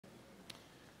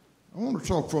I want to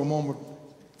talk for a moment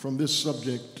from this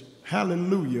subject,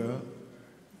 hallelujah,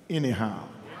 anyhow.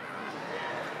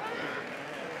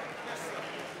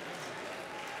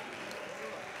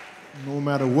 No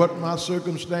matter what my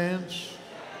circumstance,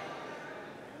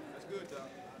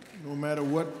 no matter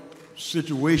what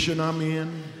situation I'm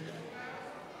in,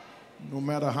 no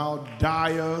matter how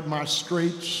dire my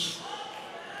straits,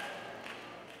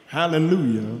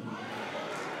 hallelujah,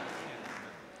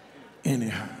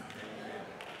 anyhow.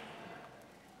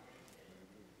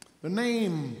 The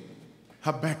name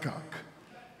Habakkuk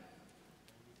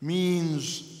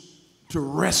means to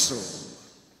wrestle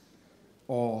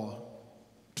or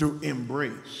to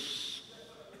embrace,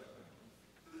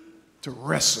 to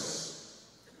wrestle.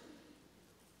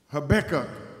 Habakkuk,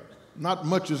 not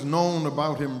much is known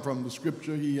about him from the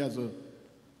scripture. He has a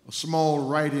small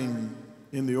writing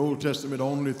in the Old Testament,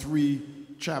 only 3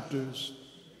 chapters.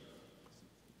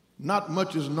 Not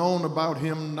much is known about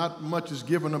him, not much is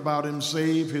given about him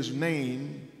save his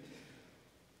name.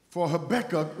 For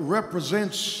Habakkuk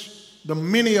represents the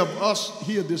many of us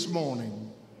here this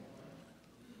morning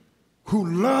who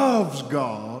loves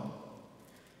God,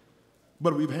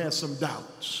 but we've had some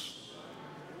doubts.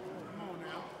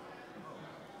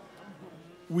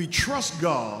 We trust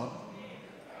God,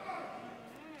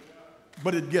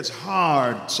 but it gets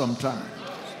hard sometimes.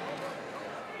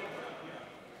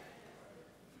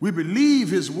 We believe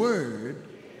his word,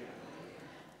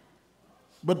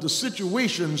 but the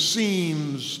situation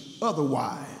seems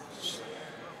otherwise.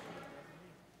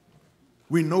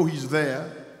 We know he's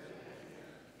there,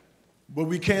 but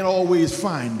we can't always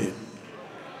find him.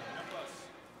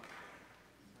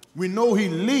 We know he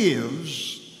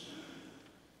lives,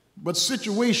 but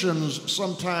situations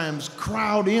sometimes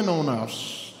crowd in on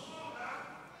us,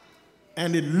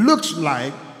 and it looks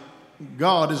like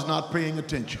God is not paying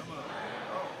attention.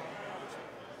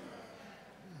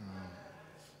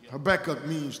 Habakkuk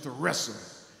means to wrestle.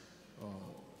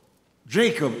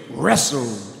 Jacob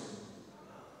wrestled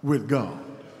with God.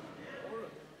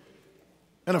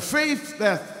 And a faith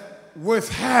that's worth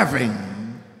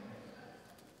having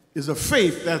is a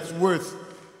faith that's worth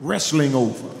wrestling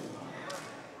over.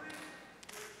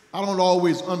 I don't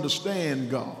always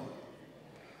understand God.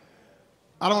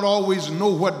 I don't always know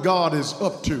what God is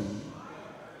up to.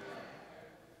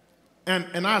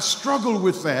 And I struggle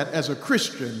with that as a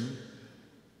Christian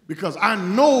because I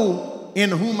know in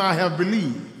whom I have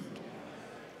believed.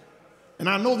 And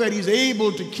I know that he's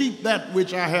able to keep that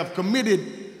which I have committed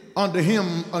unto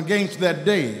him against that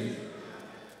day.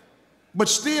 But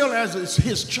still, as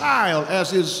his child, as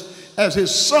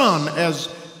his son,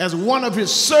 as one of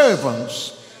his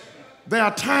servants, there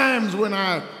are times when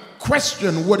I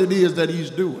question what it is that he's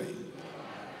doing.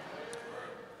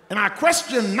 And I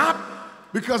question not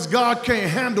because God can't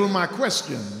handle my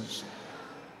questions,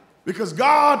 because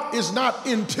God is not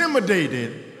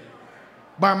intimidated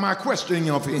by my questioning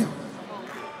of him.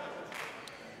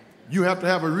 You have to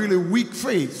have a really weak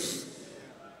faith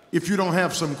if you don't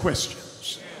have some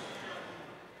questions.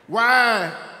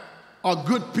 Why are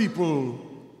good people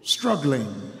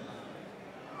struggling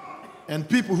and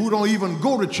people who don't even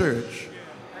go to church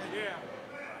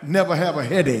never have a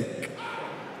headache?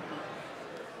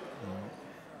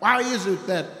 Why is it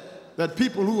that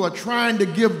people who are trying to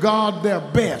give God their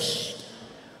best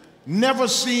never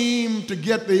seem to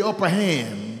get the upper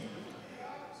hand,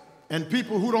 and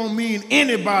people who don't mean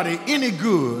anybody any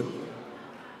good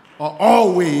are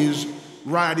always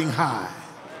riding high?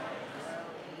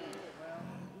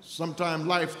 Sometimes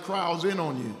life crowds in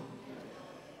on you,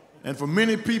 and for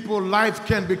many people life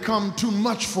can become too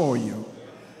much for you,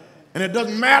 and it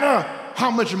doesn't matter how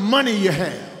much money you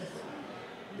have.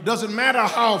 It doesn't matter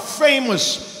how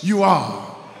famous you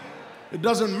are. It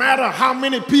doesn't matter how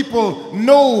many people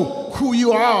know who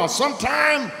you are.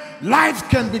 Sometimes life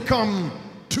can become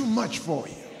too much for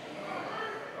you.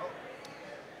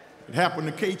 It happened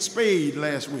to Kate Spade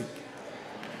last week.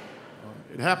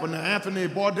 It happened to Anthony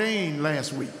Bourdain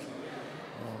last week.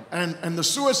 And the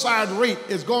suicide rate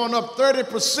has gone up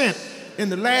 30% in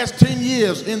the last 10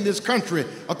 years in this country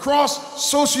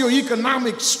across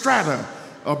socioeconomic strata,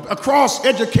 across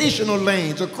educational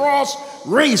lanes, across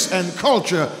race and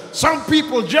culture. Some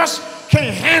people just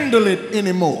can't handle it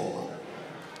anymore.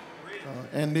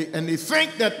 And they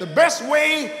think that the best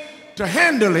way to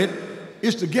handle it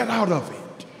is to get out of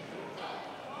it.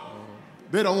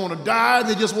 They don't want to die,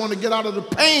 they just want to get out of the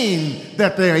pain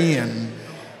that they're in,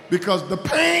 because the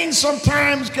pain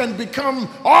sometimes can become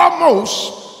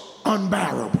almost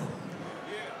unbearable.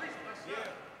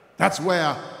 That's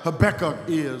where Habakkuk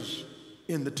is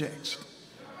in the text.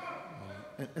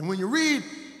 And when you read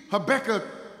Habakkuk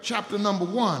chapter number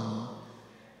 1,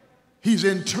 he's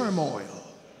in turmoil.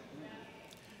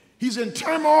 He's in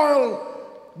turmoil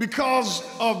because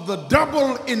of the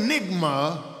double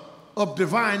enigma of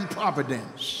divine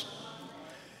providence.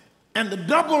 And the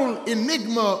double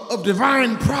enigma of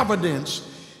divine providence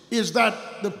is that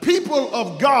the people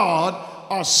of God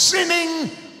are sinning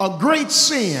a great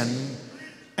sin,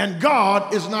 and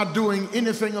God is not doing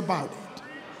anything about it.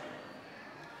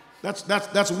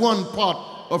 That's one part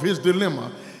of his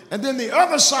dilemma. And then the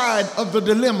other side of the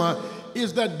dilemma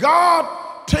is that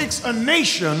God takes a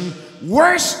nation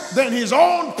worse than his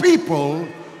own people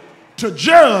to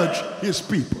judge his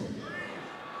people.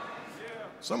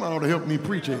 Somebody ought to help me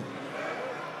preach it.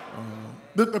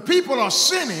 The people are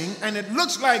sinning, and it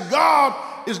looks like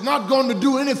God is not going to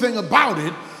do anything about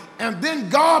it. And then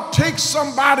God takes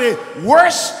somebody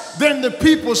worse than the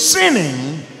people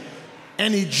sinning,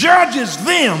 and he judges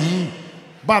them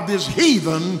by this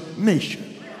heathen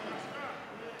nation.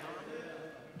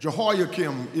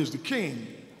 Jehoiakim is the king,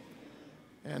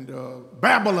 and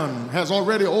Babylon has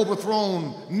already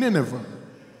overthrown Nineveh.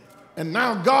 And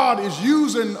now God is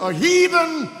using a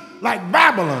heathen like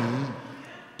Babylon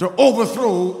to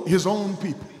overthrow his own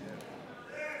people.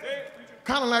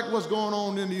 Kind of like what's going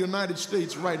on in the United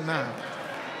States right now.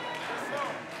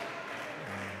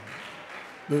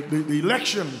 The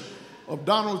election of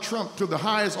Donald Trump to the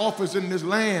highest office in this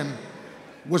land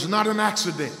was not an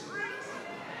accident.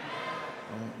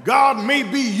 God may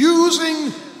be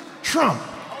using Trump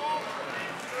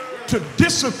to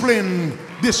discipline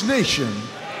this nation.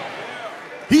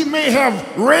 He may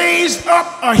have raised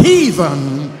up a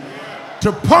heathen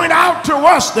to point out to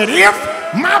us that if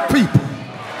my people,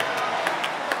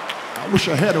 I wish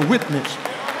I had a witness,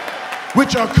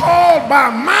 which are called by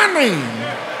my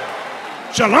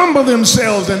name, shall humble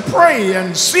themselves and pray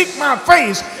and seek my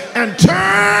face and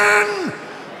turn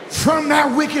from their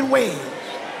wicked ways,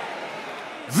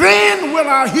 then will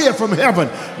I hear from heaven.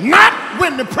 Not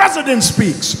when the president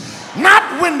speaks,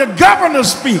 not when the governor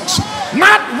speaks,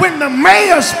 not when the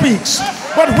mayor speaks,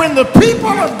 but when the people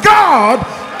of God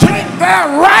take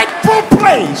their rightful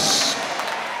place,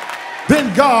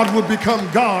 then God will become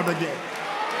God again.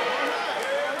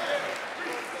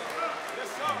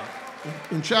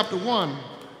 In chapter 1,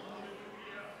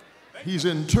 he's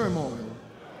in turmoil.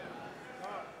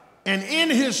 And in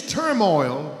his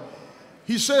turmoil,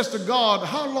 he says to God,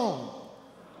 how long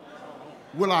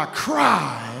will I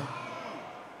cry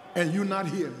and you not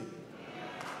hear me?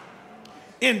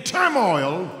 In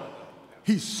turmoil,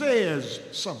 he says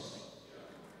something.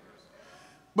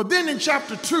 But then in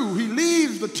chapter 2, he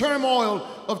leaves the turmoil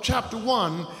of chapter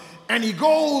 1 and he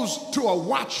goes to a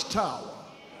watchtower.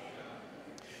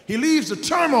 He leaves the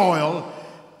turmoil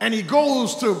and he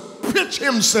goes to pitch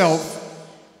himself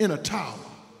in a tower.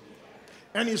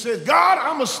 And he says, God,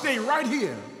 I'm going to stay right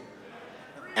here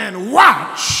and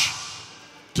watch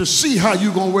to see how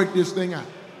you're going to work this thing out.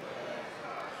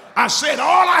 I said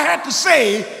all I had to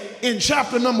say in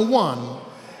chapter number 1.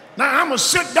 Now I'm going to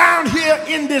sit down here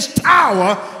in this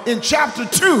tower in chapter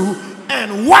 2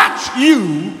 and watch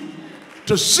you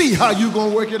to see how you're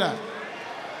going to work it out.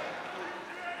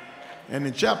 And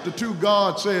in chapter 2,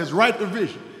 God says, write the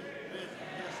vision.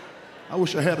 I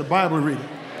wish I had a Bible reading.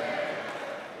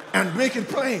 And make it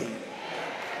plain.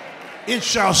 It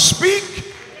shall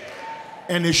speak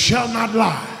and it shall not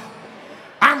lie.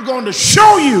 I'm going to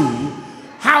show you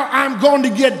how I'm going to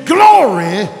get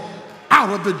glory out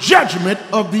of the judgment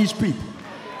of these people.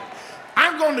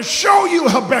 I'm going to show you,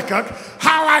 Habakkuk,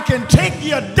 how I can take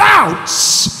your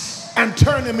doubts and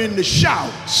turn them into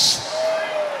shouts.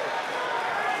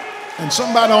 And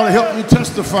somebody ought to help me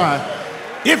testify.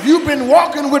 If you've been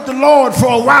walking with the Lord for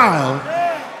a while,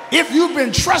 if you've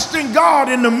been trusting God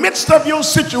in the midst of your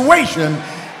situation,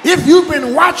 if you've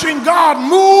been watching God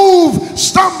move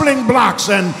stumbling blocks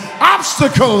and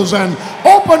obstacles and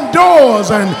open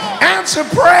doors and answer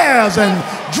prayers and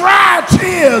dry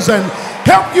tears and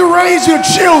help you raise your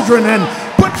children and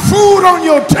put food on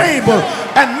your table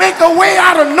and make a way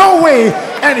out of no way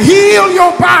and heal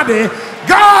your body,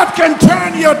 God can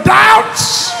turn your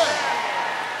doubts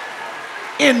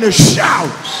into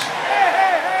shouts.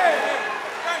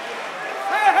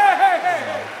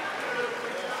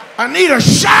 I need a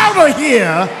shouter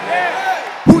here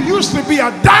who used to be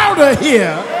a doubter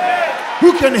here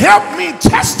who can help me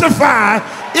testify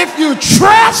if you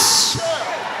trust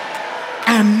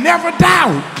and never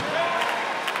doubt.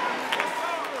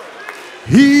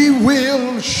 He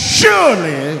will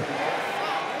surely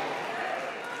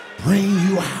bring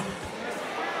you out.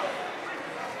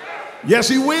 Yes,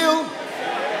 he will.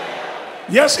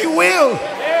 Yes, he will.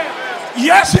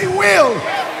 Yes, he will.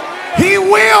 He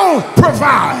will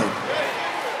provide.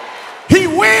 He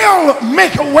will will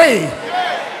make a way.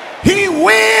 He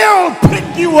will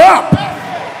pick you up.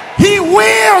 He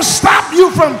will stop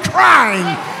you from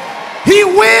crying. He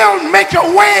will make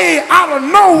a way out of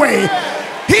no way.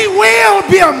 He will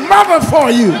be a mother for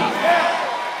you.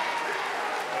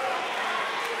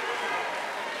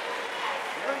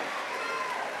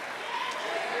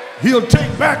 He'll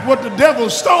take back what the devil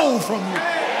stole from you.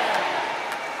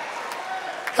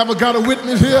 Have I got a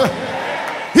witness here?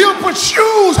 He'll put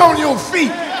shoes on your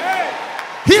feet.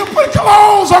 He'll put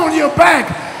clothes on your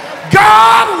back.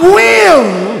 God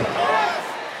will.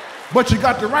 But you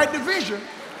got the right division.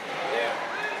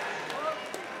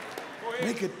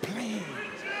 Make it plain.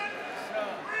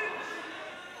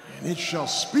 And it shall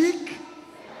speak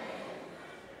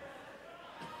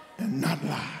and not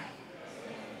lie.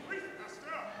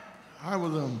 I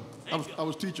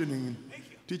was teaching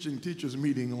teachers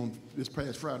meeting on this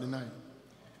past Friday night,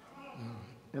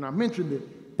 and I mentioned it.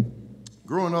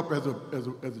 Growing up as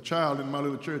a child in my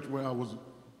little church where I was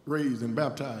raised and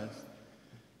baptized,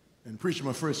 and preached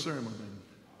my first sermon, and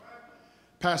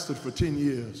pastored for 10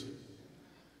 years,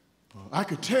 I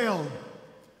could tell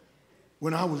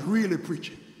when I was really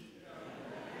preaching.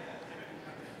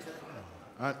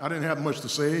 I didn't have much to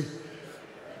say.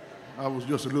 I was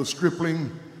just a little stripling.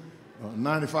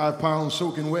 95 pounds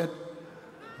soaking wet,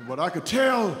 but I could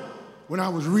tell when I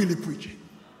was really preaching,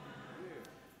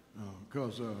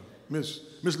 because Miss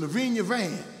Lavinia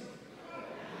Van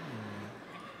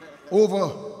over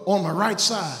on my right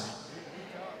side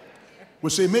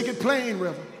would say, "Make it plain,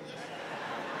 Reverend."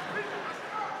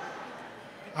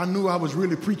 I knew I was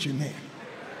really preaching there.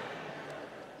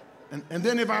 And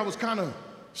then if I was kind of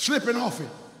slipping off it,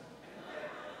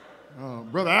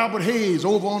 Brother Albert Hayes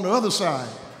over on the other side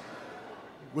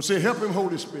would say, "Help him,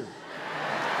 Holy Spirit."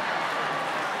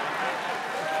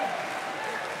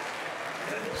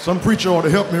 Some preacher ought to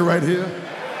help me right here.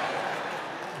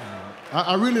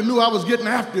 I really knew I was getting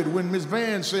after it when Miss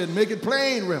Van said, "Make it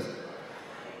plain, Reverend."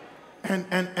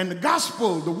 And the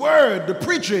gospel, the word, the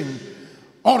preaching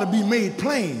ought to be made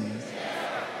plain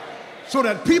so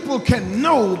that people can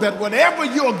know that whatever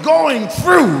you're going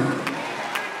through,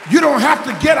 you don't have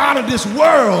to get out of this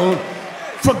world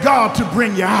for God to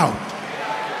bring you out.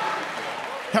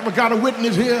 Have I got a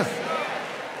witness here?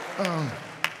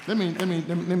 Let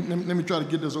me try to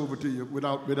get this over to you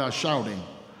without shouting.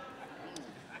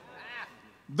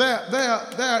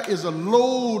 There is a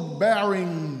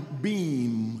load-bearing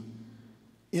beam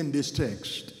in this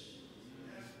text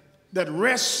that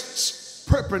rests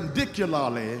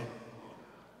perpendicularly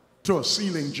to a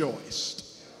ceiling joist.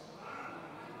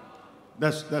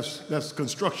 That's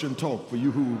construction talk for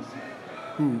you who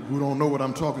don't know what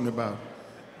I'm talking about.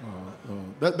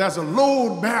 That's a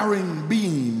load-bearing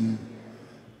beam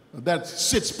that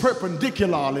sits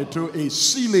perpendicularly to a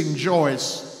ceiling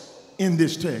joist in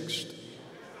this text.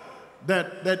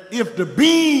 That if the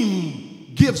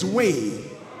beam gives way,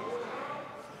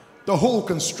 the whole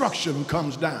construction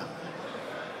comes down.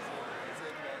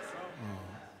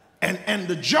 And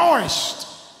the joist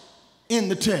in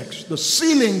the text, the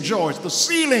ceiling joist, the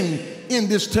ceiling in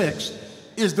this text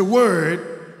is the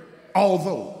word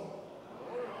although.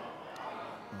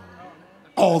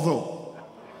 Although.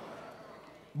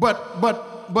 But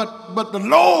the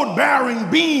load-bearing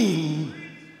beam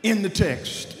in the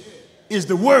text is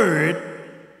the word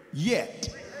yet.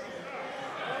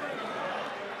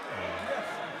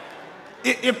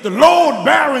 If the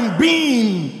load-bearing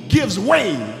beam gives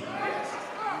way,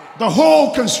 the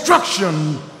whole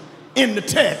construction in the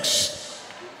text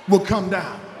will come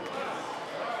down.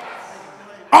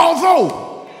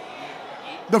 Although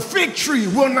the fig tree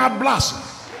will not blossom,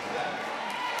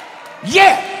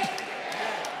 yet,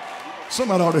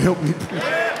 somebody ought to help me.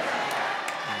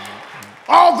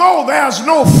 Although there's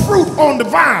no fruit on the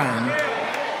vine,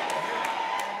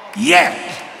 yet,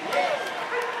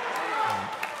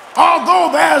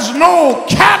 although there's no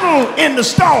cattle in the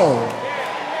stall,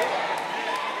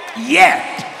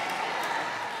 yet,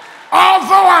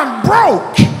 although I'm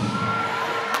broke,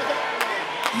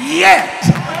 yet,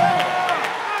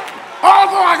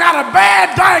 although I got a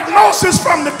bad diagnosis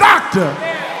from the doctor,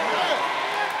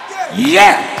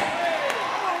 yet,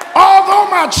 although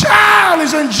my child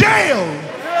is in jail,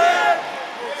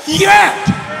 yet,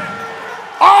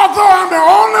 although I'm the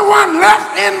only one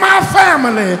left in my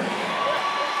family,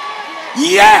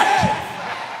 yet,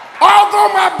 although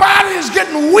my body is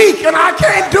getting weak and I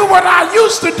can't do what I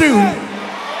used to do,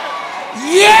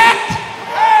 yet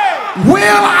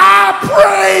will I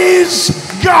praise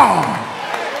God.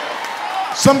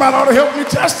 Somebody ought to help me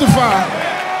testify.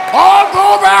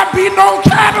 Although there be no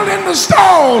cattle in the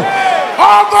stall,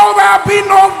 although there be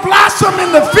no blossom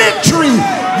in the fig tree,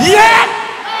 Yet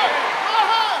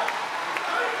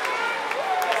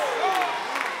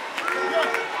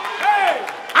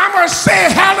I'm going to say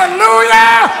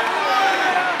hallelujah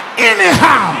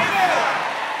anyhow.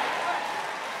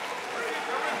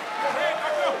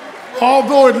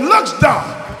 Although it looks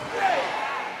dark,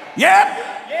 yet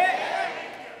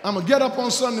I'm going to get up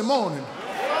on Sunday morning,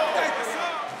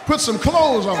 put some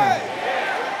clothes on,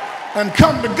 and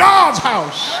come to God's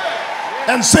house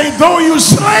and say, though you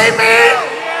slay me,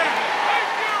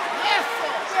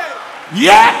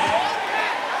 yet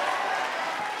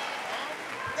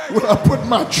will I put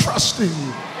my trust in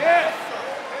you.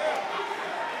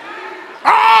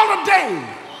 All the days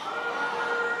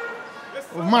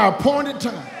of my appointed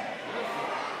time,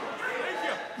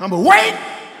 I'm going to wait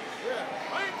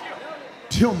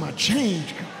till my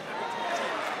change comes.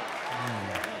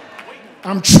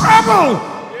 I'm troubled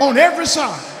on every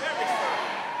side,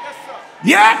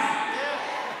 yet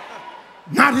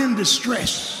not in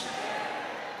distress.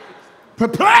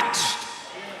 Perplexed,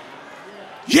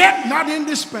 yet not in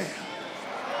despair.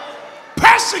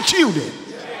 Persecuted,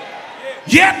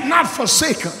 yet not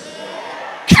forsaken.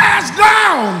 Cast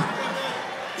down,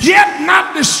 yet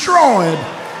not destroyed.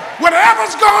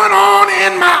 Whatever's going on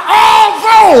in my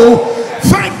although,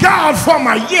 thank God for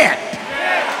my yet.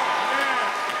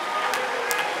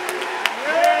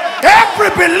 Every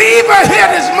believer here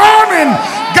this morning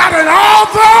got an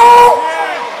although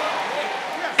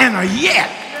and a yet.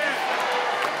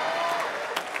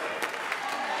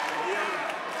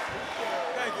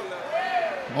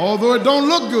 Although it don't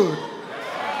look good,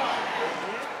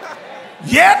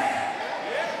 yet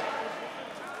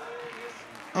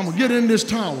I'm going to get in this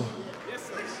tower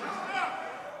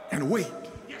and wait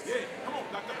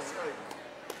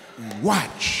and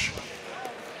watch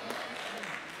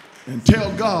and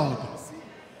tell God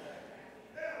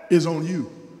is on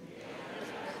you.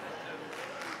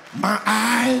 My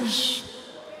eyes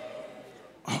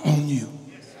are on you.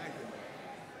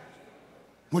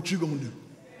 What you going to do?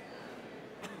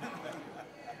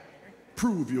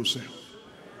 Prove yourself.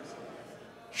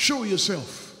 Show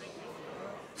yourself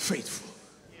faithful.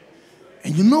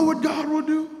 And you know what God will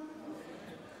do?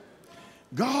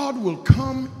 God will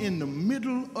come in the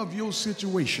middle of your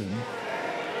situation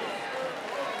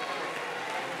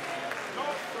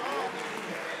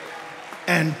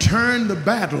and turn the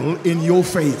battle in your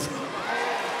favor.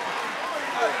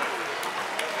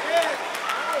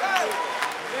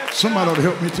 Somebody ought to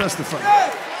help me testify.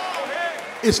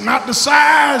 It's not the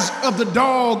size of the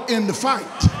dog in the fight.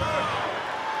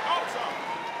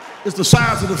 It's the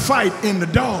size of the fight in the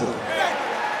dog.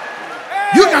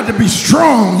 You got to be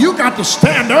strong. You got to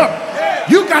stand up.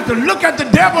 You got to look at the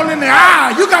devil in the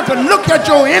eye. You got to look at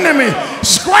your enemy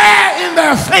square in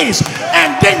their face.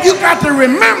 And then you got to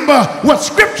remember what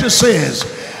Scripture says.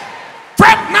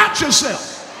 Fret not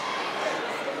yourself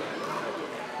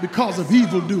because of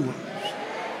evildoers.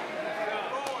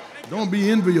 Don't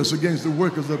be envious against the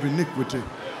workers of iniquity.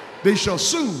 They shall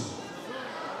soon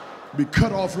be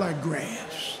cut off like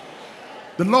grass.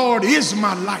 The Lord is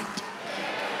my light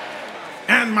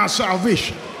and my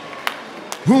salvation.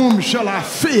 Whom shall I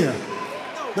fear?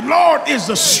 The Lord is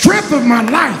the strength of my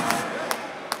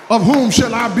life. Of whom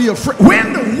shall I be afraid?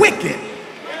 When the wicked,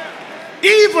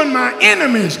 even my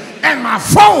enemies and my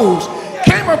foes,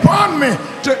 came upon me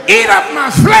to eat up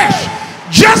my flesh,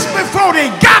 just before they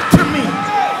got to me,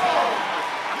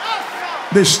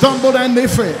 they stumbled and they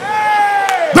fell.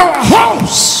 Though a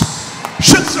host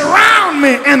should surround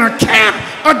me and a camp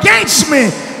against me,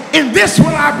 in this will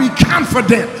I be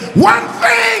confident. One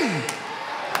thing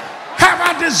have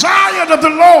I desired of the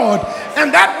Lord,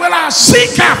 and that will I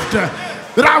seek after,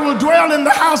 that I will dwell in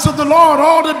the house of the Lord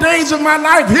all the days of my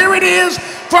life. Here it is,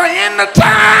 for in the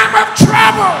time of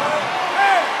trouble,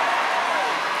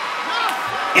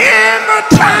 in the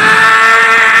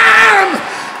time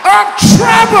of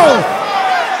trouble,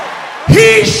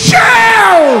 he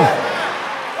shall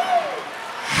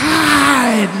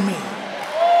hide me.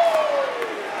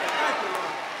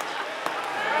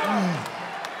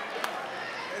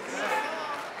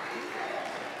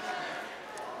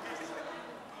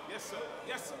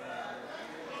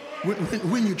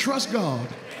 When you trust God,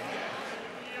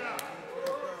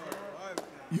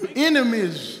 your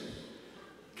enemies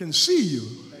can see you,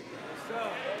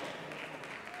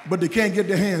 but they can't get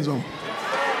their hands on you.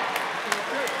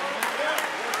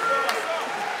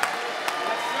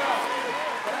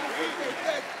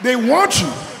 They want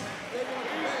you,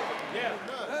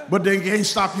 but they can't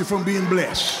stop you from being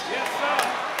blessed.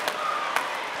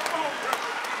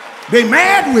 They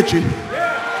mad with you,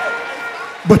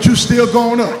 but you still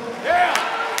going up.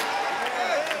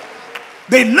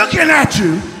 They looking at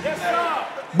you,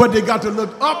 but they got to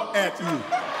look up at you.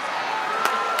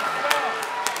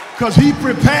 Because he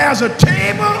prepares a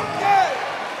table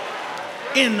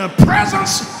in the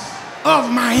presence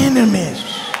of my enemies.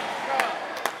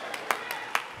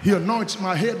 He anoints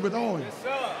my head with oil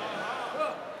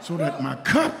so that my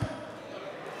cup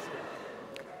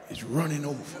is running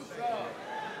over.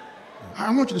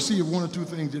 I want you to see one or two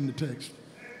things in the text.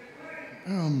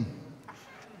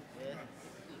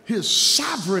 His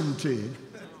sovereignty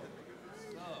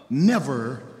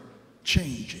never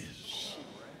changes.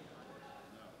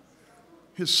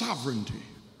 His sovereignty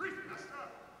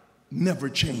never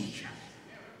changes.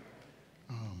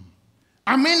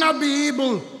 I may not be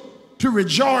able to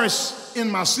rejoice in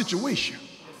my situation,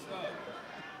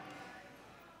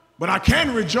 but I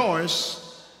can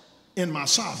rejoice in my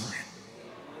sovereign.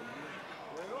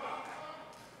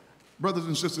 Brothers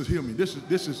and sisters, hear me. This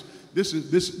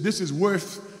is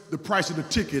worth the price of the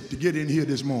ticket to get in here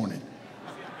this morning.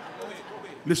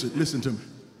 Listen to me.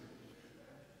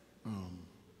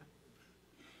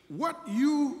 What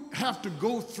you have to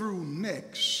go through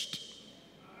next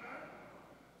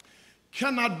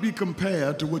cannot be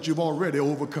compared to what you've already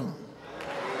overcome.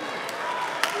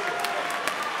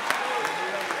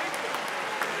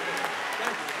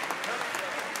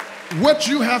 What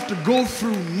you have to go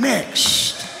through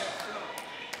next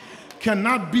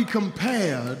cannot be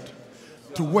compared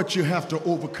to what you have to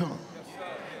overcome.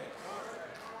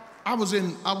 I was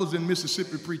in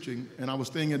Mississippi preaching, and I was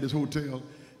staying at this hotel,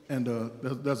 and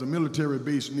there's a military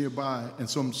base nearby, and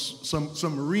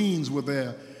some Marines were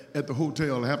there at the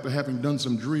hotel after having done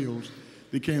some drills.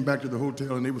 They came back to the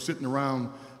hotel, and they were sitting around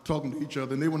talking to each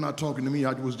other, and they were not talking to me.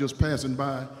 I was just passing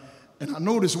by, and I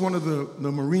noticed one of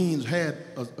the Marines had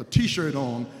a T-shirt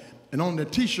on, and on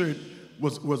that T-shirt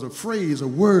was a phrase, a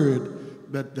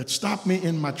word that stopped me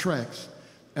in my tracks,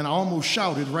 and I almost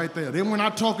shouted right there. They were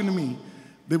not talking to me.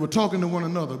 They were talking to one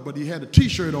another, but he had a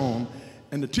T-shirt on,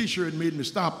 and the T-shirt made me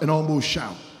stop and almost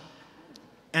shout.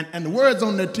 And the words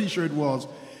on that T-shirt was,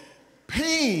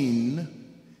 "Pain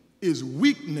is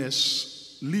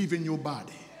weakness leaving your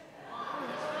body."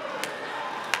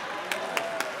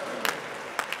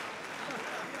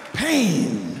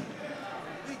 Pain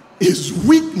is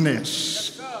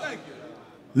weakness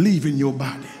leaving your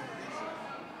body.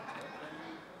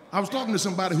 I was talking to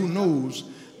somebody who knows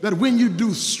that when you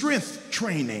do strength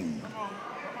training,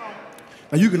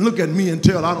 now you can look at me and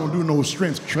tell I don't do no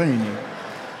strength training,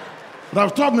 but I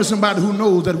was talking to somebody who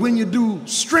knows that when you do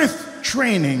strength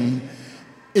training,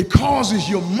 it causes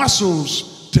your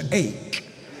muscles to ache.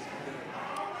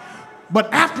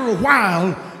 But after a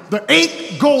while, the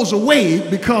ache goes away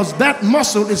because that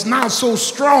muscle is now so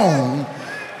strong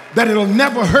that it'll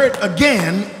never hurt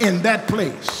again in that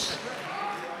place.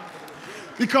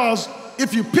 Because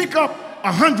if you pick up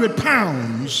 100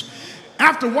 pounds,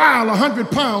 after a while 100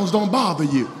 pounds don't bother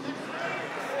you.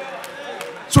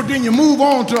 So then you move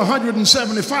on to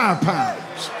 175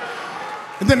 pounds.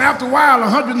 And then after a while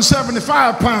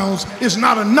 175 pounds is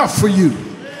not enough for you.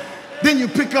 Then you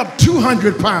pick up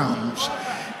 200 pounds.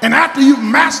 And after you've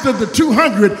mastered the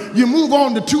 200, you move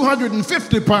on to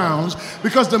 250 pounds,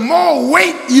 because the more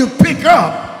weight you pick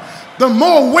up, the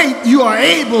more weight you are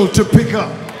able to pick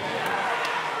up.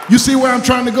 You see where I'm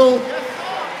trying to go?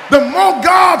 The more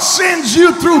God sends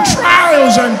you through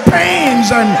trials and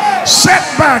pains and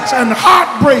setbacks and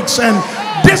heartbreaks and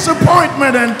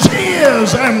disappointment and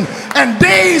tears and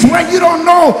days where you don't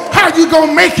know how you're going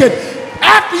to make it,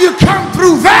 after you come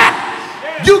through that,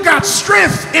 you got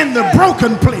strength in the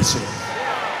broken places.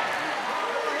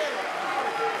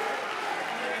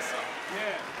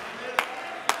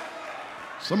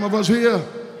 Some of us here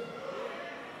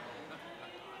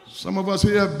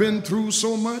have been through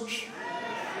so much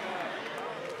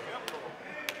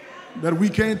that we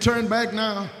can't turn back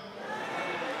now.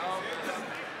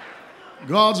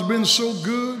 God's been so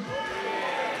good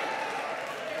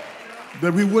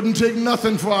that we wouldn't take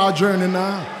nothing for our journey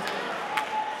now.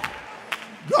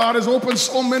 God has opened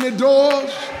so many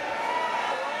doors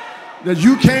that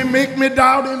you can't make me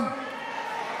doubt him,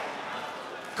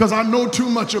 because I know too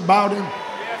much about him.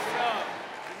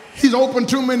 He's opened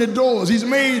too many doors. He's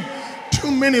made too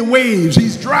many waves.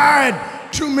 He's dried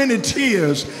too many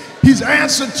tears. He's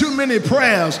answered too many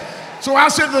prayers. So I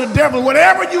said to the devil,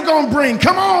 whatever you're going to bring,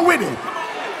 come on with it.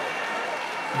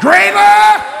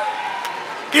 Greater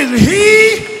is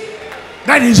he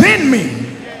that is in me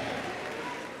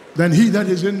than he that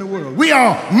is in the world. We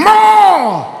are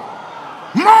more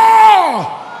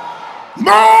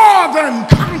than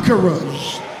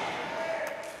conquerors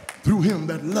through him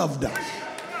that loved us.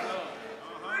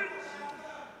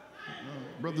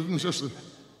 Brothers and sisters,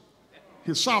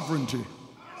 his sovereignty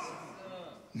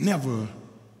never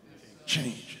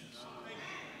changes.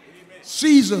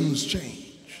 Seasons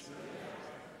change.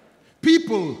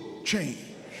 People change.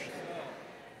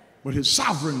 But his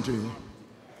sovereignty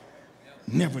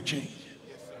never changes.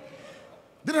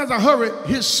 Then as I hurry,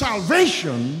 his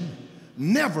salvation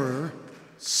never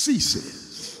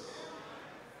ceases.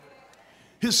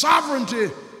 His sovereignty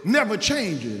never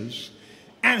changes,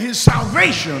 and his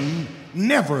salvation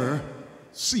never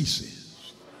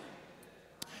ceases.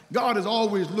 God is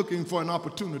always looking for an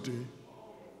opportunity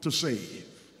to save.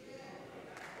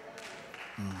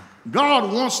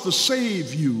 God wants to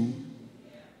save you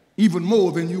even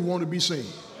more than you want to be saved.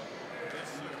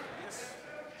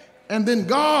 And then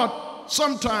God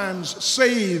sometimes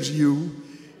saves you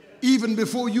even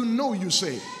before you know you're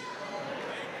saved.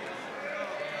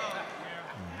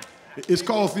 It's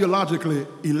called theologically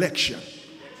election.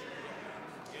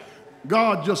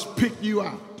 God just picked you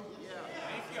out.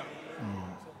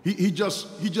 He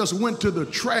just went to the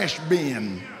trash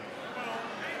bin.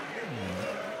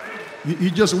 He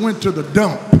just went to the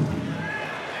dump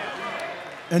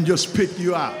and just picked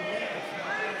you out.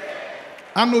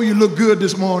 I know you look good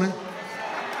this morning.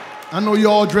 I know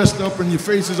you're all dressed up and your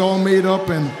face is all made up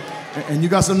and you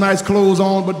got some nice clothes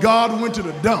on, but God went to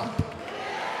the dump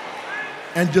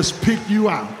and just picked you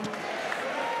out.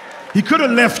 He could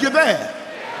have left you there.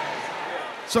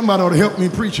 Somebody ought to help me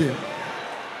preach here.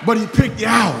 But he picked you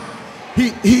out.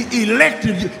 He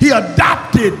elected you. He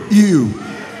adopted you.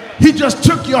 He just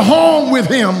took you home with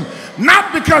him,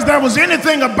 not because there was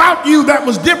anything about you that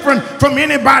was different from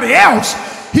anybody else.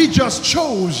 He just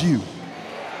chose you.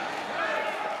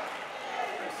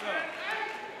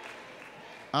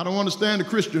 I don't understand a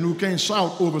Christian who can't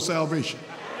shout over salvation.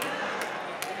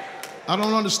 I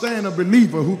don't understand a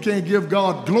believer who can't give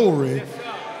God glory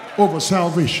over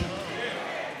salvation.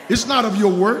 It's not of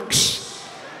your works.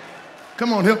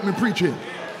 Come on, help me preach here.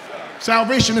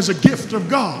 Salvation is a gift of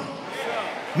God,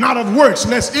 not of works,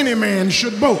 lest any man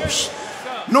should boast.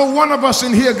 No one of us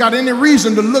in here got any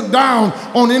reason to look down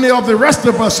on any of the rest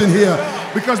of us in here,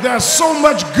 because there's so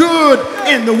much good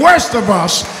in the worst of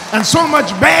us and so much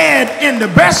bad in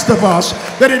the best of us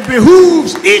that it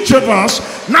behooves each of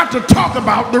us not to talk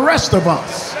about the rest of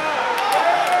us.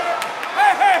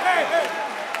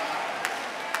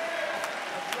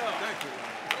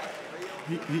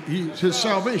 His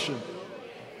salvation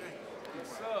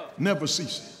never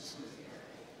ceases.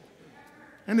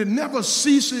 And it never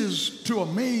ceases to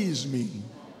amaze me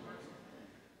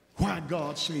why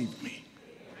God saved me.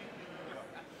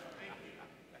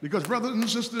 Because brothers and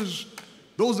sisters,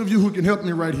 those of you who can help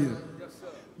me right here,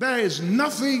 there is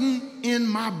nothing in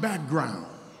my background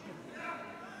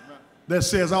that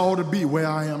says I ought to be where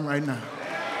I am right now.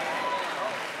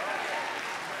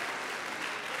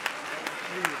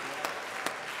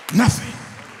 Nothing.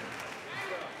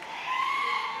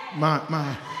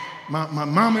 My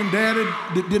mom and daddy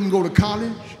didn't go to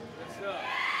college.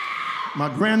 My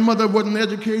grandmother wasn't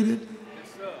educated.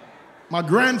 My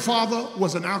grandfather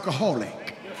was an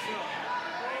alcoholic.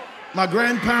 My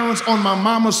grandparents on my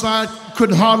mama's side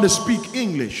couldn't hardly speak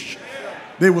English.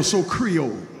 They were so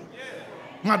Creole.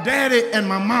 My daddy and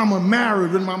my mama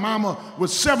married when my mama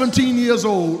was 17 years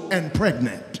old and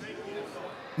pregnant.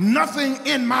 Nothing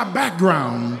in my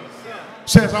background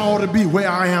says I ought to be where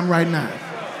I am right now.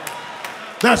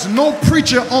 There's no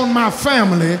preacher on my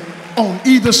family on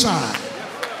either side.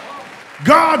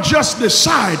 God just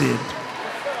decided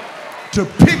to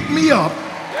pick me up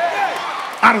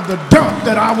out of the dump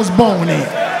that I was born in.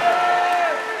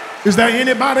 Is there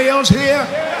anybody else here?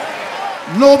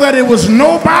 Know that it was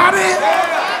nobody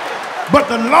but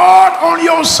the Lord on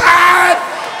your side,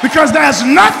 because there's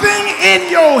nothing in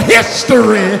your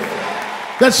history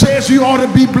that says you ought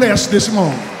to be blessed this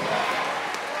morning.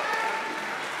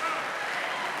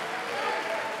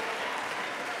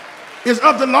 It's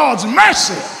of the Lord's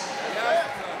mercy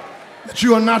that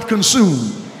you are not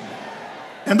consumed.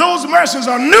 And those mercies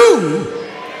are new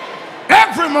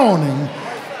every morning.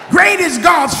 Great is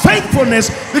God's faithfulness,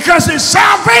 because his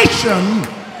salvation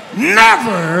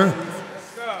never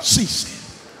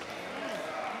ceases.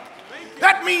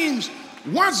 That means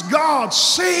once God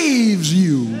saves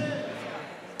you,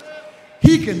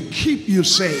 he can keep you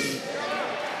saved.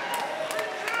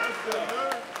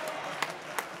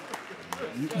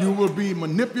 You will be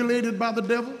manipulated by the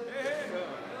devil.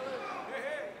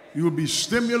 You will be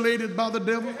stimulated by the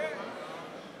devil.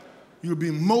 You'll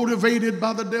be motivated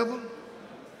by the devil.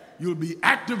 You'll be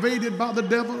activated by the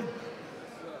devil.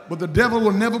 But the devil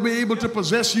will never be able to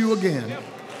possess you again.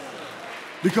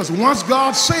 Because once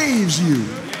God saves you,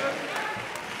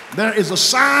 there is a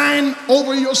sign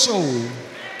over your soul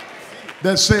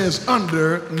that says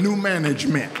under new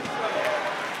management.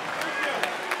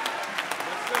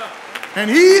 And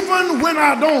even when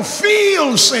I don't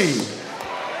feel saved,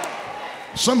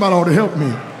 somebody ought to help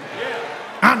me.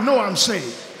 I know I'm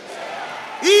saved.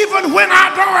 Even when I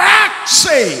don't act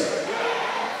saved,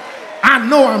 I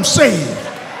know I'm saved.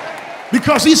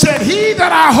 Because he said, he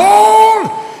that I hold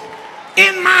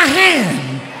in my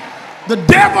hand, the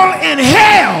devil in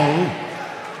hell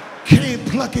can't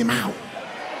pluck him out.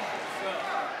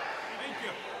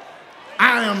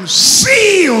 I am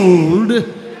sealed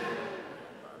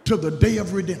to the day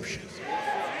of redemption.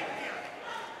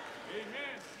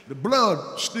 The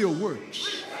blood still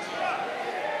works.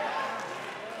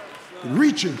 It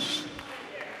reaches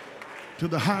to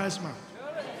the highest mountain,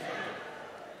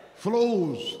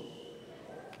 flows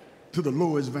to the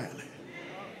lowest valley.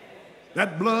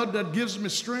 That blood that gives me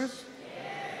strength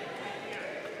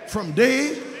from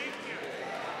day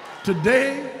to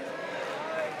day,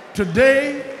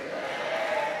 today,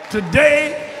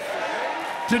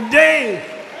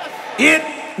 it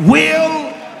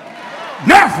will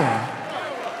never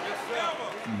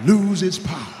lose its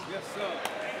power.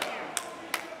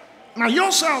 Now,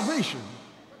 your salvation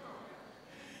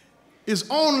is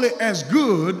only as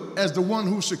good as the one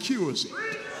who secures it.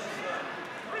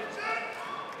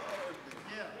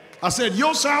 I said,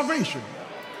 your salvation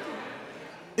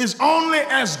is only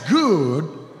as good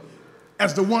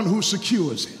as the one who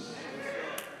secures it.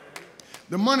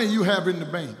 The money you have in the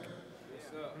bank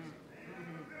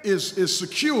is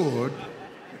secured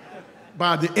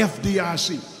by the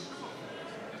FDIC,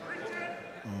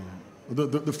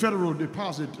 the Federal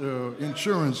Deposit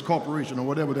Insurance Corporation, or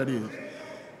whatever that is.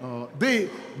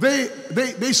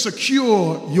 They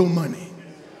secure your money.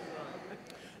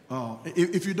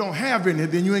 If you don't have any,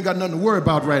 then you ain't got nothing to worry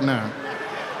about right now.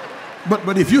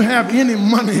 But if you have any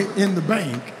money in the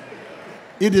bank,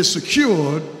 it is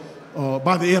secured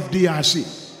by the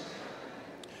FDIC.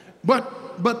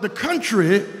 But the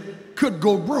country could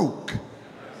go broke,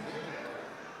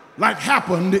 like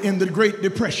happened in the Great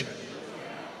Depression.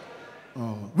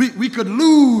 We could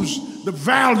lose the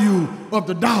value of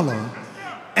the dollar,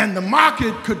 and the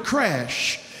market could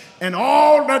crash, and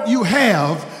all that you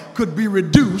have could be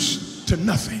reduced to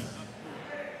nothing.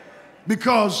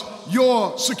 Because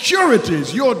your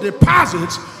securities, your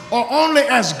deposits are only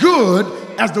as good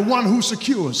as the one who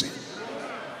secures it.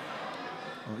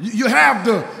 You have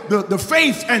the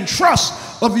faith and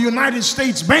trust of the United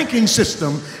States banking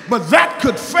system, but that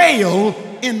could fail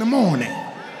in the morning.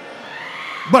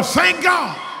 But thank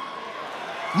God,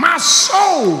 my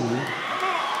soul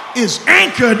is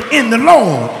anchored in the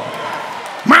Lord.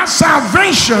 My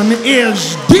salvation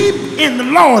is deep in the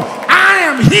Lord. I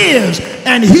am his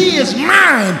and he is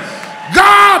mine.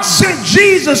 God sent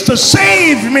Jesus to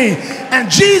save me,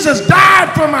 and Jesus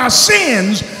died for my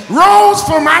sins, rose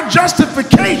for my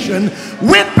justification,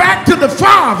 went back to the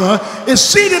Father, is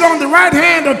seated on the right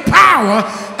hand of power,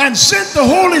 and sent the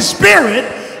Holy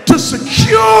Spirit to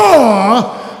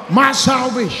secure my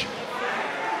salvation.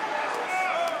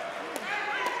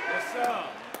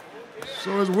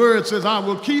 So his word says, I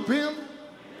will keep him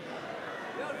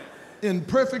in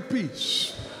perfect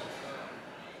peace,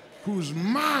 whose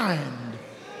mind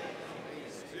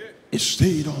is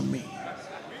stayed on me.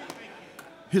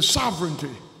 His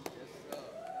sovereignty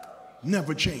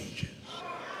never changes.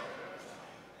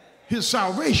 His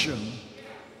salvation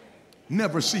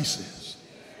never ceases.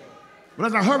 But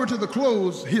as I hurry to the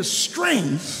close, his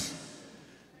strength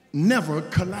never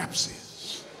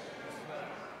collapses.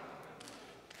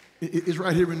 It's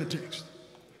right here in the text.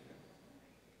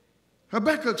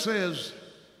 Habakkuk says,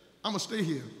 I'm going to stay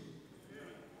here.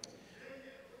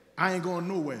 I ain't going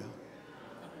nowhere.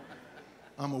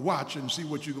 I'm going to watch and see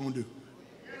what you're going to do.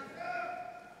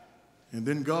 And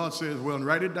then God says, well,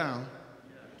 write it down,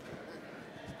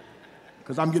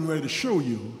 because I'm getting ready to show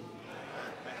you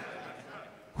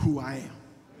who I am.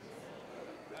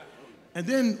 And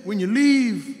then when you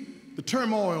leave the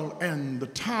turmoil and the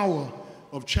tower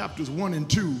of chapters 1 and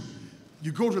 2,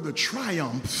 you go to the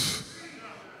triumph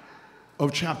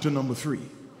of chapter number 3.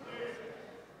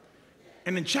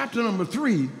 And in chapter number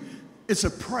 3, it's a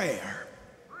prayer.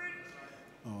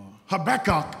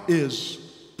 Habakkuk is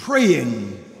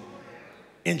praying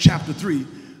in chapter 3,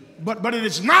 but it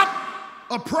is not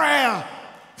a prayer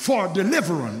for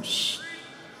deliverance,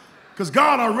 because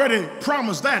God already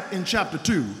promised that in chapter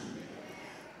 2.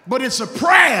 But it's a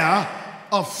prayer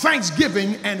of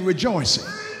thanksgiving and rejoicing,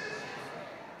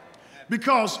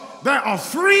 because there are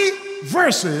 3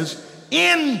 verses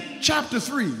in chapter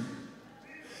 3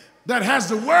 that has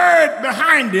the word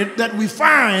behind it that we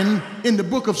find in the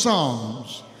book of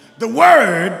Psalms. The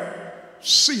word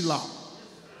Selah.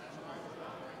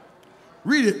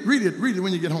 Read it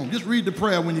when you get home. Just read the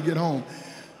prayer when you get home.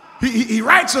 He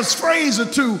writes a phrase or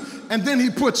two, and then he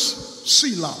puts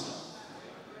Selah.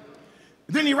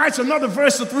 Then he writes another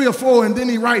verse or 3 or 4, and then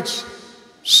he writes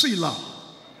Selah.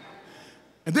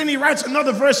 And then he writes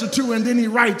another verse or 2, and then he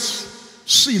writes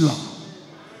Selah.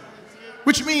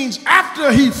 Which means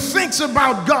after he thinks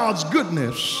about God's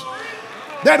goodness,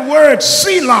 that word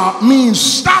Selah means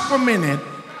stop a minute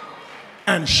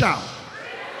and shout.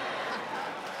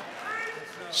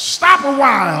 Stop a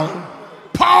while,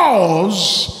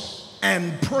 pause,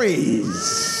 and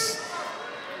praise.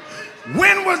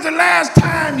 When was the last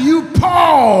time you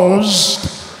paused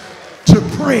to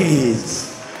praise?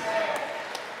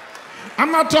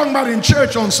 I'm not talking about in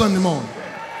church on Sunday morning,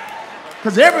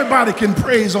 because everybody can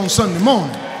praise on Sunday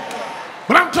morning.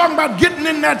 But I'm talking about getting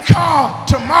in that car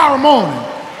tomorrow morning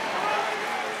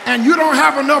and you don't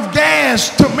have enough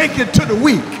gas to make it to the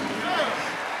week,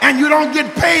 and you don't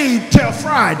get paid till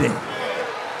Friday.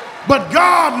 But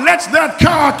God lets that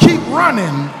car keep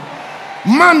running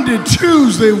Monday,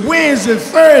 Tuesday, Wednesday,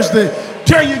 Thursday,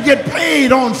 till you get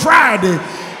paid on Friday.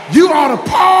 You ought to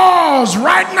pause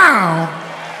right now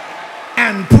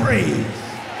and praise.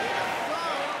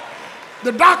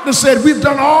 The doctor said we've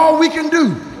done all we can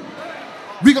do.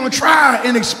 We're going to try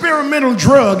an experimental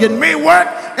drug. It may work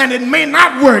and it may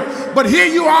not work. But here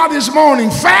you are this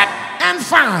morning, fat and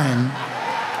fine,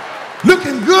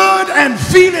 looking good and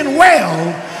feeling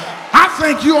well. I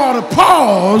think you ought to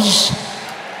pause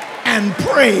and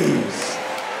praise.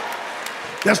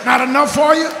 That's not enough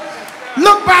for you?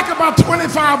 Look back about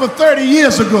 25 or 30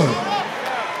 years ago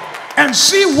and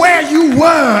see where you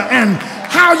were and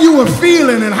how you were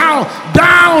feeling and how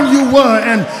down you were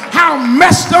and how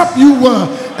messed up you were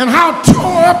and how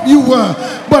tore up you were.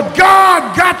 But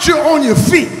God got you on your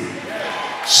feet,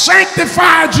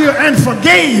 sanctified you and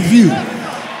forgave you,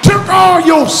 took all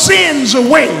your sins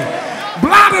away,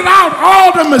 blotted out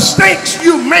all the mistakes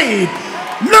you made.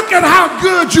 Look at how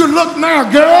good you look now,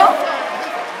 girl.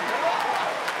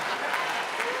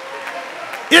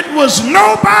 It was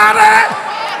nobody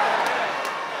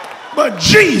but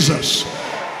Jesus.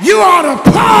 You ought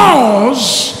to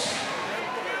pause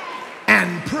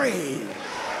and pray.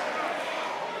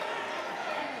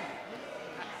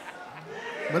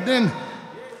 But then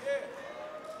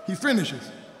he finishes.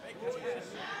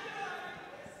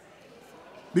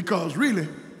 Because really,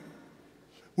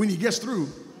 when he gets through,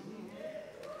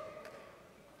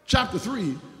 chapter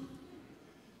 3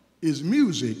 is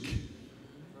music.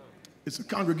 It's a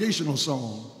congregational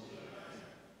song.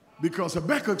 Because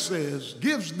Habakkuk says,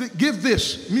 give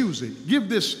this music, give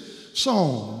this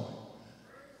song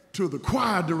to the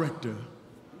choir director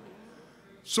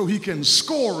so he can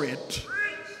score it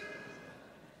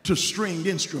to stringed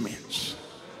instruments.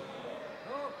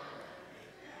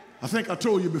 I think I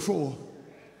told you before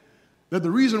that the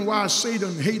reason why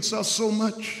Satan hates us so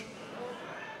much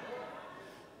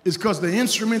is because the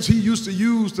instruments he used to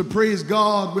use to praise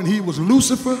God when he was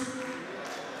Lucifer,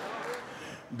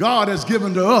 God has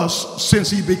given to us since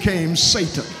he became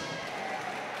Satan.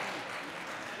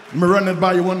 Let me run that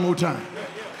by you one more time.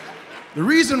 The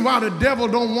reason why the devil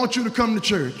don't want you to come to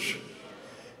church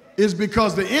is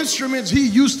because the instruments he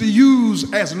used to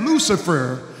use as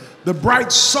Lucifer, the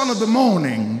bright son of the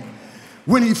morning,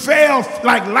 when he fell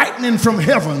like lightning from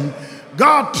heaven,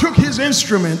 God took his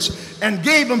instruments and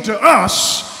gave them to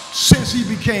us since he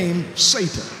became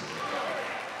Satan.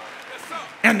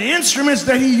 And the instruments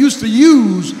that he used to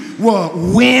use were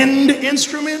wind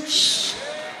instruments,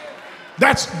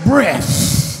 that's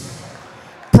breath.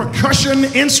 Percussion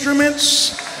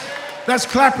instruments, that's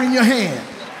clapping your hand.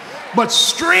 But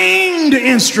stringed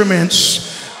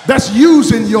instruments, that's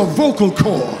using your vocal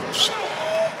cords.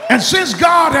 And since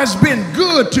God has been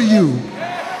good to you,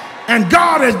 and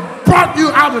God has brought you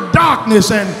out of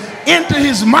darkness and into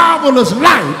his marvelous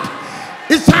light,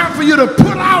 it's time for you to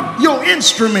pull out your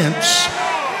instruments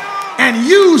and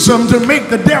use them to make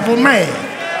the devil mad.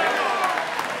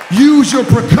 Use your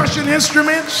percussion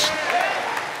instruments,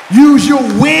 use your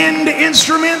wind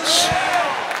instruments,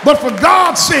 but for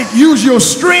God's sake, use your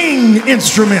string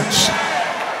instruments.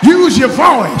 Use your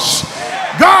voice.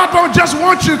 God don't just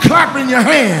want you clapping your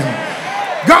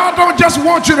hand. God don't just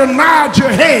want you to nod your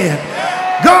head.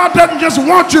 God doesn't just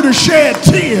want you to shed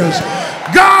tears.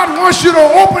 God wants you to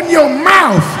open your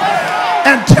mouth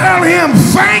and tell him,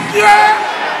 thank you.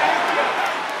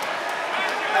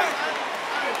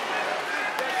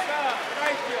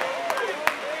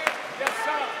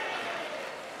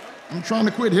 I'm trying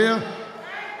to quit here.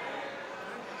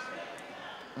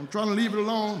 I'm trying to leave it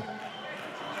alone.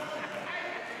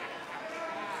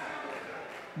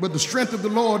 But the strength of the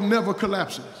Lord never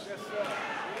collapses.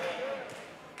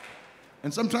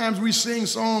 And sometimes we sing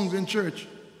songs in church,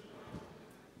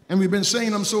 and we've been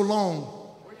singing them so long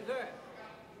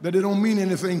that they don't mean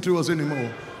anything to us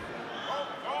anymore.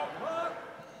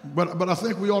 But I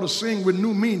think we ought to sing with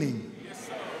new meaning.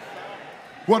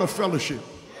 What a fellowship.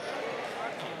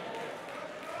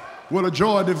 What a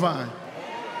joy divine.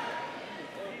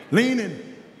 Leaning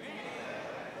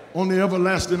on the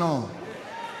everlasting arm.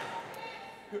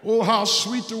 Oh, how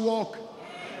sweet to walk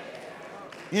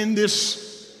in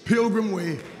this pilgrim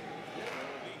way,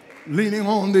 leaning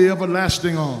on the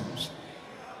everlasting arms.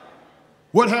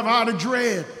 What have I to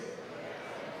dread?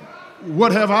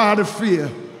 What have I to fear?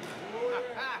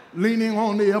 Leaning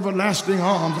on the everlasting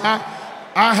arms.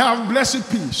 I have blessed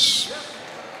peace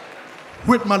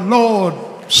with my Lord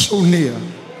so near,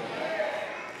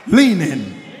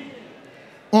 leaning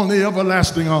on the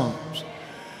everlasting arms.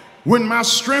 When my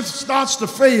strength starts to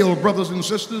fail, brothers and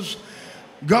sisters,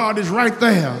 God is right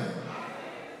there,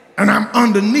 and I'm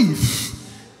underneath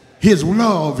his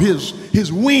love.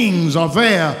 His wings are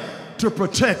there to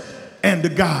protect and to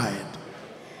guide.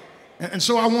 And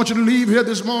so I want you to leave here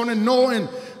this morning knowing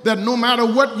that no matter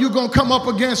what you're going to come up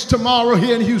against tomorrow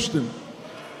here in Houston,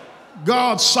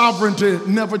 God's sovereignty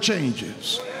never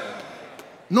changes.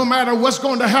 No matter what's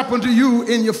going to happen to you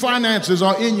in your finances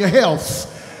or in your health,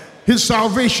 his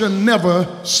salvation never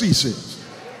ceases.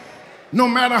 No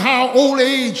matter how old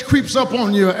age creeps up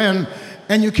on you and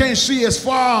you can't see as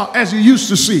far as you used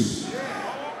to see,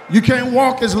 you can't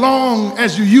walk as long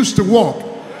as you used to walk,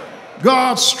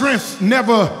 God's strength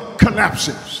never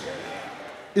collapses.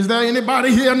 Is there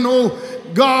anybody here know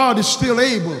God is still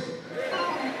able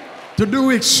to do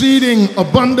exceeding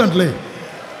abundantly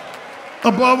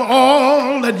above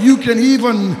all that you can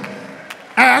even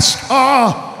ask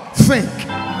or think?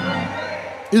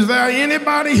 Is there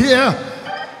anybody here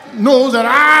knows that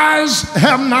eyes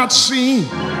have not seen,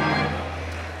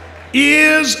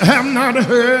 ears have not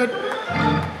heard,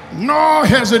 nor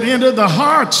has it entered the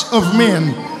hearts of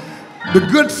men the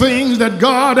good things that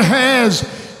God has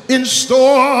in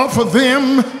store for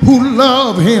them who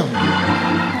love him?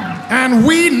 And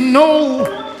we know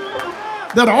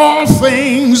that all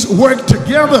things work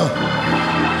together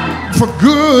for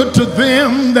good to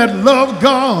them that love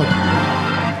God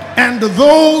and to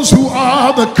those who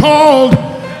are the called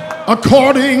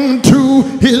according to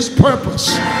his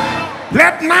purpose.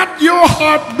 Let not your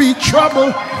heart be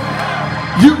troubled.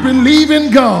 You believe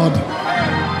in God,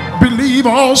 believe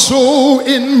also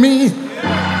in me.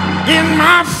 In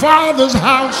my Father's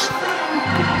house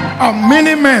are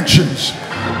many mansions.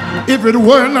 If it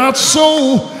were not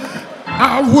so,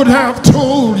 I would have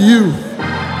told you.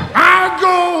 I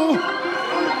go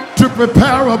to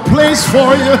prepare a place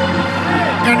for you,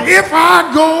 and if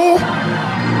I go,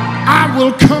 I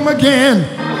will come again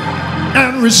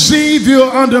and receive you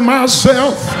unto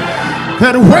myself,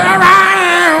 that where I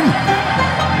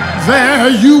am, there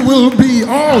you will be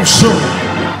also.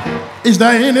 Is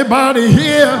there anybody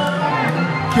here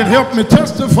can help me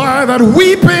testify that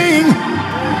weeping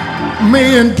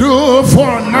may endure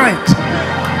for a night,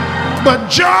 but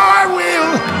joy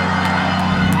will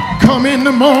come in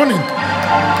the morning?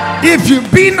 If you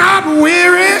be not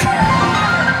weary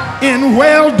in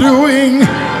well-doing,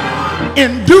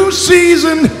 in due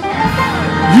season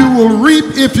you will reap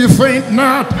if you faint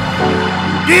not.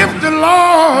 If the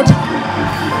Lord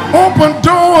open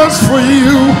doors for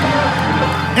you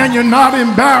and you're not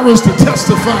embarrassed to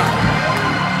testify,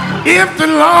 if the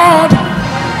Lord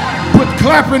put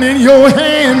clapping in your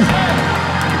hand,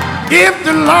 if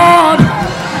the Lord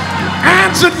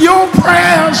answered your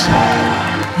prayers,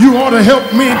 you ought to help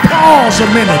me pause a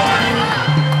minute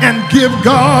and give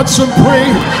God some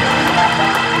praise.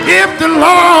 If the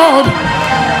Lord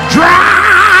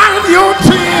dried your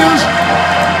tears,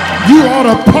 you ought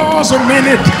to pause a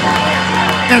minute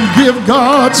and give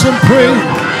God some praise.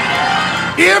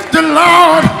 If the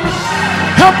Lord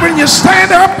helping you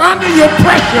stand up under your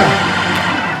pressure,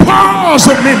 pause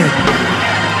a minute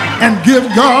and give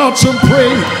God some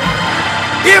praise.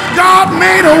 If God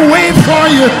made a way for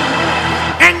you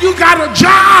and you got a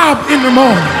job in the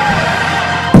morning,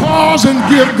 pause and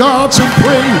give God some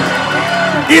praise.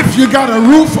 If you got a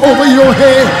roof over your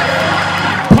head,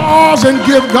 pause and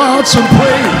give God some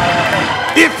praise.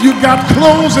 If you got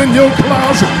clothes in your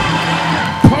closet,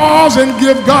 pause and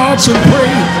give God some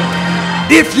praise.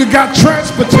 If you got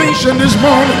transportation this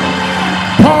morning,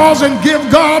 pause and give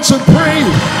God some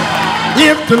praise.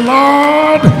 If the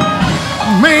Lord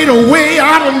made a way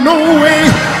out of no way,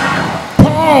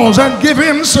 pause and give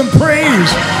him some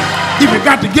praise. If you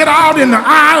got to get out in the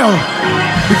aisle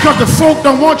because the folk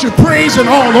don't want you praising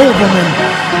all over them,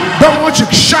 don't want you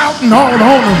shouting all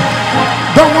on them,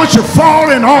 Don't want you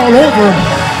falling all over them.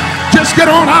 Just get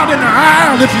on out in the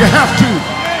aisle if you have to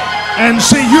and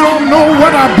say, you don't know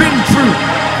what I've been through.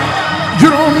 You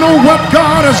don't know what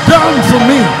God has done for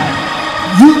me.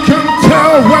 You can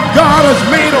tell what God has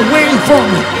made a way for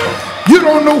me. You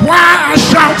don't know why I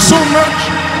shout so much.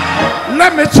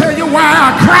 Let me tell you why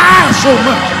I cry so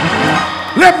much.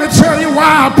 Let me tell you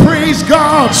why I praise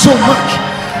God so much.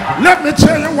 Let me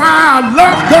tell you why I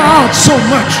love God so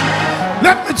much.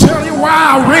 Let me tell you why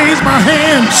I raise my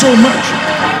hand so much.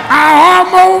 I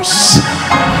almost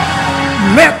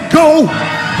let go.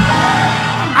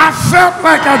 I felt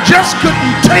like I just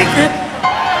couldn't take it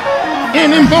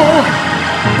anymore.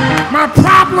 My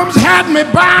problems had me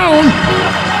bound.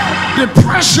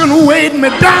 Depression weighed me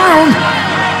down.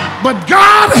 But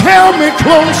God held me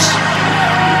close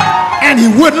and he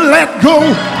wouldn't let go.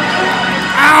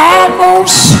 I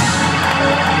almost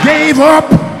gave up.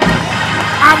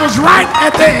 I was right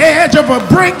at the edge of a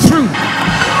breakthrough,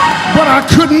 but I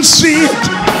couldn't see it.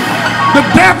 The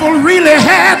devil really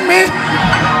had me,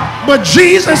 but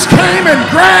Jesus came and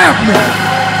grabbed me.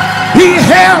 He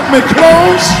held me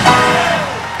close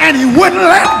and he wouldn't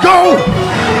let go.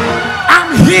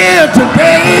 I'm here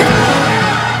today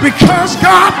because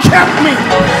God kept me.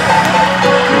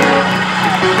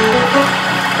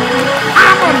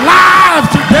 I'm alive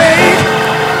today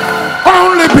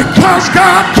only because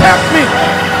God kept me.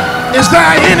 Is there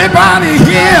anybody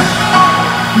here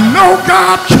know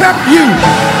God kept you?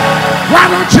 Why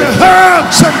don't you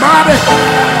hug somebody?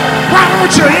 Why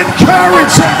don't you encourage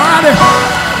somebody?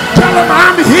 Tell them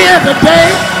I'm here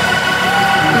today.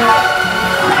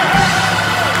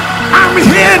 I'm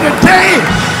here today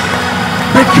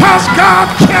because God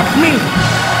kept me.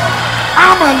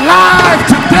 I'm alive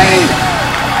today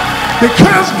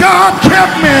because God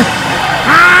kept me.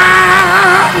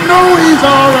 I know he's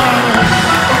all right.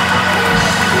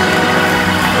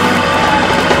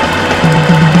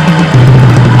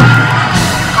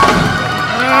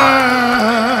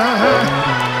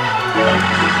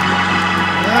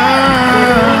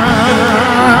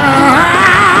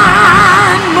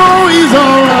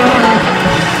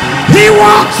 He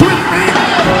walks with me.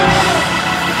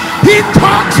 He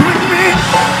talks with me.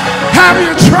 Have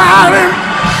you tried him?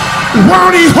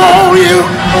 Won't he hold you?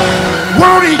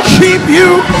 Won't he keep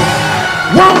you?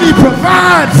 Won't he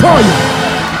provide for you?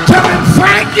 Tell him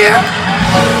thank you.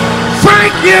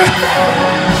 Thank you.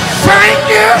 Thank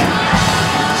you.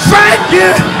 Thank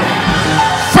you.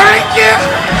 Thank you.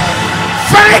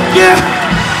 Thank you.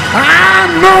 I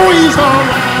know he's all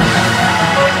right.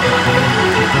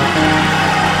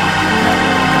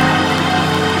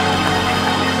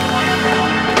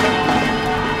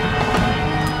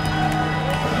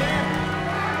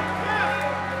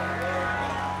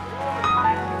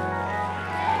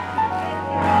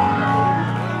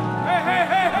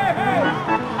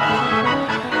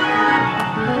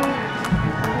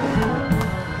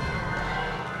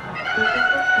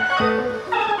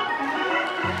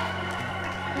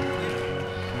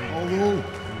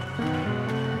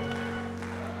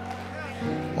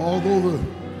 Although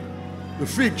the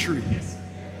fig tree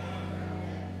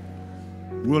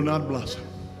will not blossom,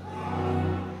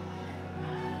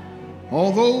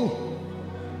 although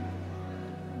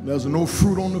there's no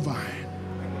fruit on the vine,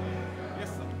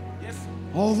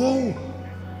 although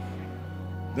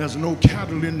there's no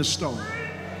cattle in the stall,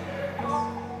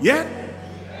 yet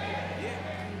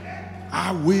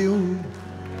I will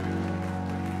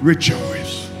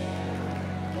rejoice.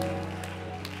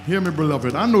 Hear me,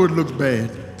 beloved. I know it looks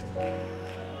bad,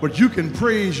 but you can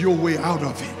praise your way out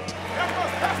of it.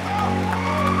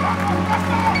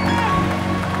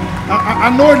 I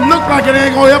know it looked like it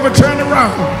ain't gonna ever turn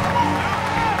around,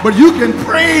 but you can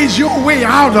praise your way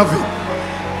out of it.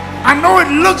 I know it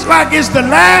looks like it's the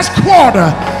last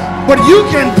quarter, but you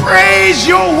can praise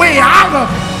your way out of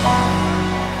it.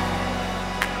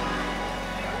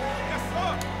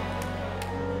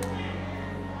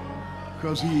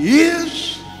 Because he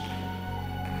is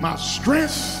my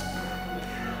strength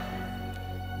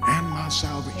and my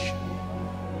salvation.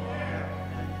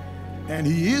 And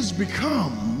he is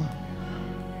become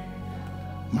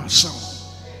my song.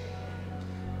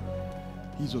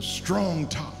 He's a strong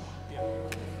tower.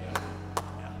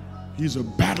 He's a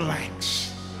battle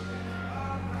axe.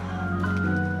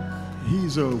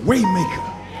 He's a way maker.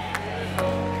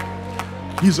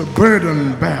 He's a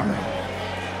burden bearer.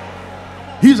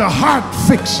 He's a heart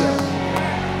fixer.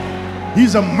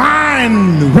 He's a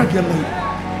mind regulator.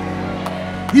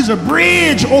 He's a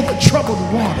bridge over troubled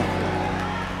water.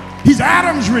 He's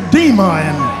Adam's redeemer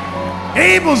and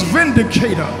Abel's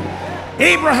vindicator.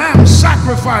 Abraham's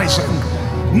sacrifice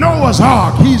and Noah's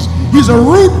ark. He's a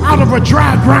root out of a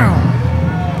dry ground.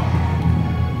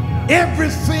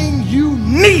 Everything you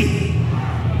need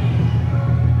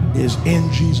is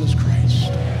in Jesus Christ.